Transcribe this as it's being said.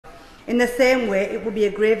In the same way, it would be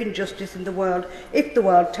a grave injustice in the world if the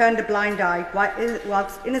world turned a blind eye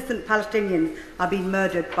whilst innocent Palestinians are being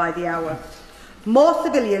murdered by the hour. More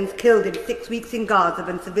civilians killed in 6 weeks in Gaza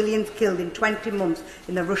than civilians killed in 20 months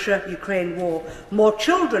in the Russia-Ukraine war. More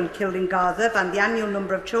children killed in Gaza than the annual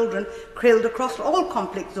number of children killed across all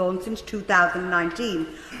conflict zones since 2019.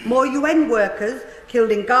 More UN workers killed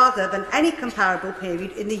in Gaza than any comparable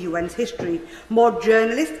period in the UN's history. More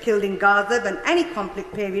journalists killed in Gaza than any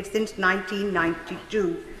conflict period since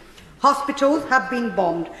 1992. Hospitals have been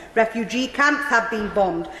bombed, refugee camps have been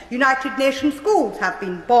bombed, United Nations schools have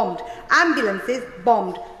been bombed, ambulances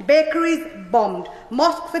bombed, bakeries bombed,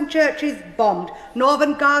 mosques and churches bombed,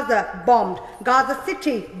 northern Gaza bombed, Gaza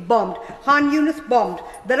City bombed, Khan Yunis bombed,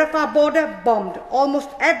 the Rafah border bombed, almost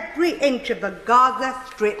every inch of the Gaza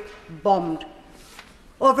Strip bombed.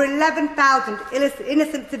 Over 11,000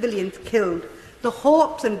 innocent civilians killed. The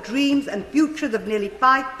hopes and dreams and futures of nearly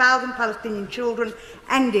 5,000 Palestinian children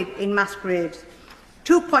ended in mass graves.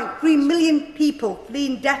 2.3 million people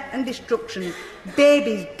fleeing death and destruction,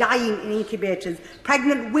 babies dying in incubators,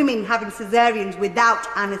 pregnant women having caesareans without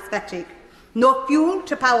anaesthetic. No fuel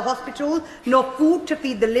to power hospitals, no food to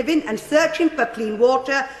feed the living, and searching for clean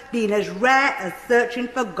water being as rare as searching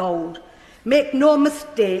for gold. Make no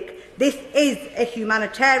mistake, this is a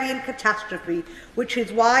humanitarian catastrophe, which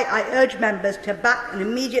is why I urge members to back an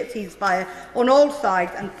immediate ceasefire on all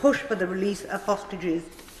sides and push for the release of hostages.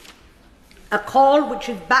 A call which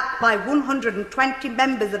is backed by 120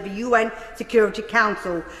 members of the UN Security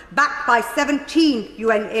Council, backed by 17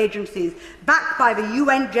 UN agencies, backed by the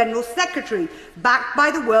UN General Secretary, backed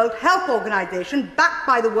by the World Health Organization, backed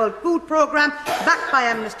by the World Food Programme, backed by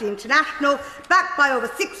Amnesty International, backed by over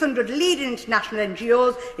 600 leading international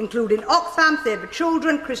NGOs, including Oxfam, Save the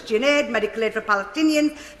Children, Christian Aid, Medical Aid for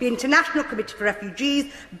Palestinians, the International Committee for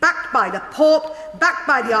Refugees, backed by the Pope, backed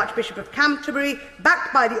by the Archbishop of Canterbury,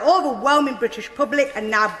 backed by the overwhelming British public, and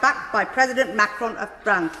now backed by President Macron of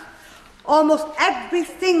France. Almost every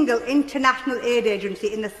single international aid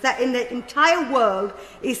agency in the entire world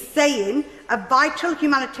is saying a vital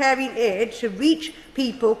humanitarian aid to reach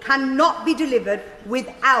people cannot be delivered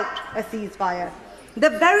without a ceasefire. The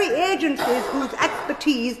very agencies whose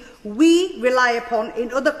expertise we rely upon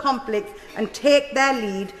in other conflicts and take their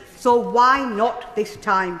lead, so why not this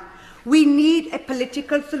time? We need a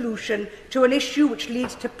political solution to an issue which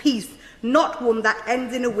leads to peace, not one that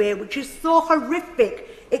ends in a way which is so horrific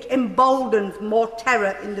it emboldens more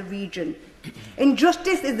terror in the region.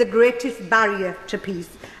 Injustice is the greatest barrier to peace,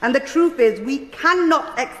 and the truth is we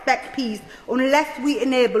cannot expect peace unless we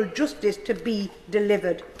enable justice to be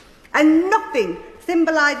delivered. And nothing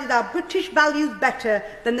symbolises our British values better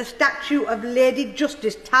than the statue of Lady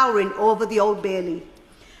Justice towering over the Old Bailey.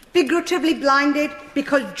 Figuratively blinded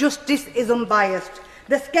because justice is unbiased,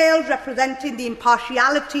 the scales representing the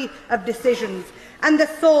impartiality of decisions, and the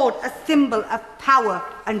sword a symbol of power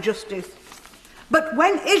and justice. But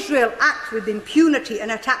when Israel acts with impunity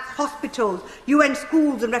and attacks hospitals, UN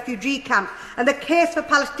schools and refugee camps, and the case for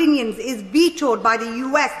Palestinians is vetoed by the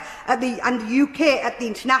US and the UK at the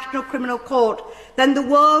International Criminal Court, then the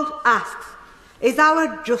world asks, is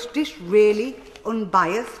our justice really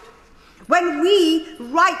unbiased? When we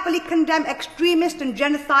rightfully condemn extremist and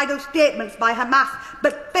genocidal statements by Hamas,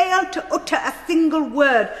 but fail to utter a single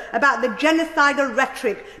word about the genocidal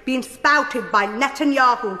rhetoric being spouted by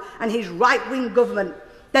Netanyahu and his right-wing government,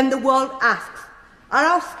 then the world asks, are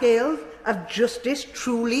our scales of justice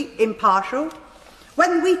truly impartial?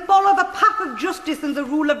 When we follow the path of justice and the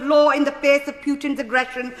rule of law in the face of Putin's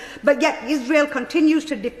aggression, but yet Israel continues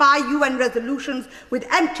to defy UN resolutions with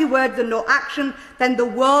empty words and no action, then the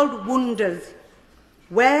world wonders,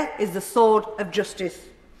 where is the sword of justice?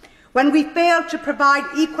 When we fail to provide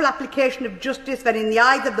equal application of justice, then in the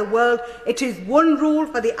eyes of the world, it is one rule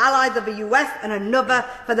for the allies of the US and another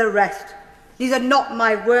for the rest. These are not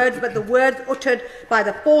my words, but the words uttered by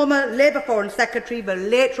the former Labour Foreign Secretary, the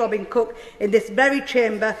late Robin Cook, in this very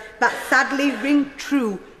chamber that sadly ring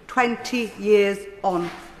true 20 years on.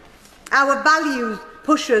 Our values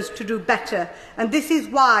push us to do better, and this is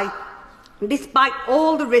why, despite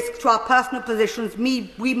all the risks to our personal positions,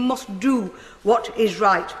 we must do what is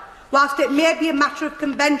right. Whilst it may be a matter of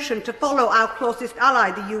convention to follow our closest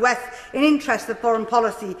ally, the US, in interests of foreign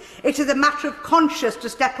policy, it is a matter of conscience to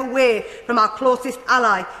step away from our closest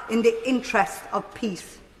ally in the interests of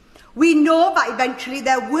peace. We know that eventually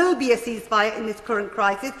there will be a ceasefire in this current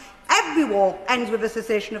crisis. Every war ends with a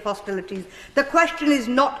cessation of hostilities. The question is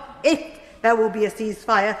not if there will be a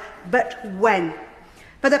ceasefire, but when.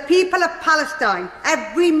 For the people of Palestine,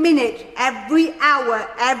 every minute, every hour,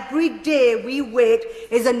 every day we wait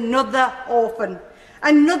is another orphan.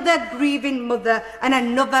 another grieving mother and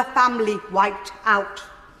another family wiped out.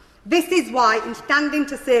 This is why, in standing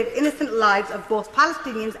to save innocent lives of both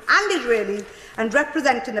Palestinians and Israelis and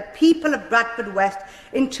representing the people of Bradford West,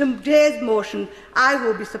 in today's motion, I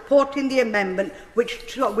will be supporting the amendment which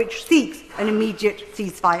seeks an immediate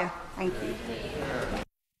ceasefire. Thank you.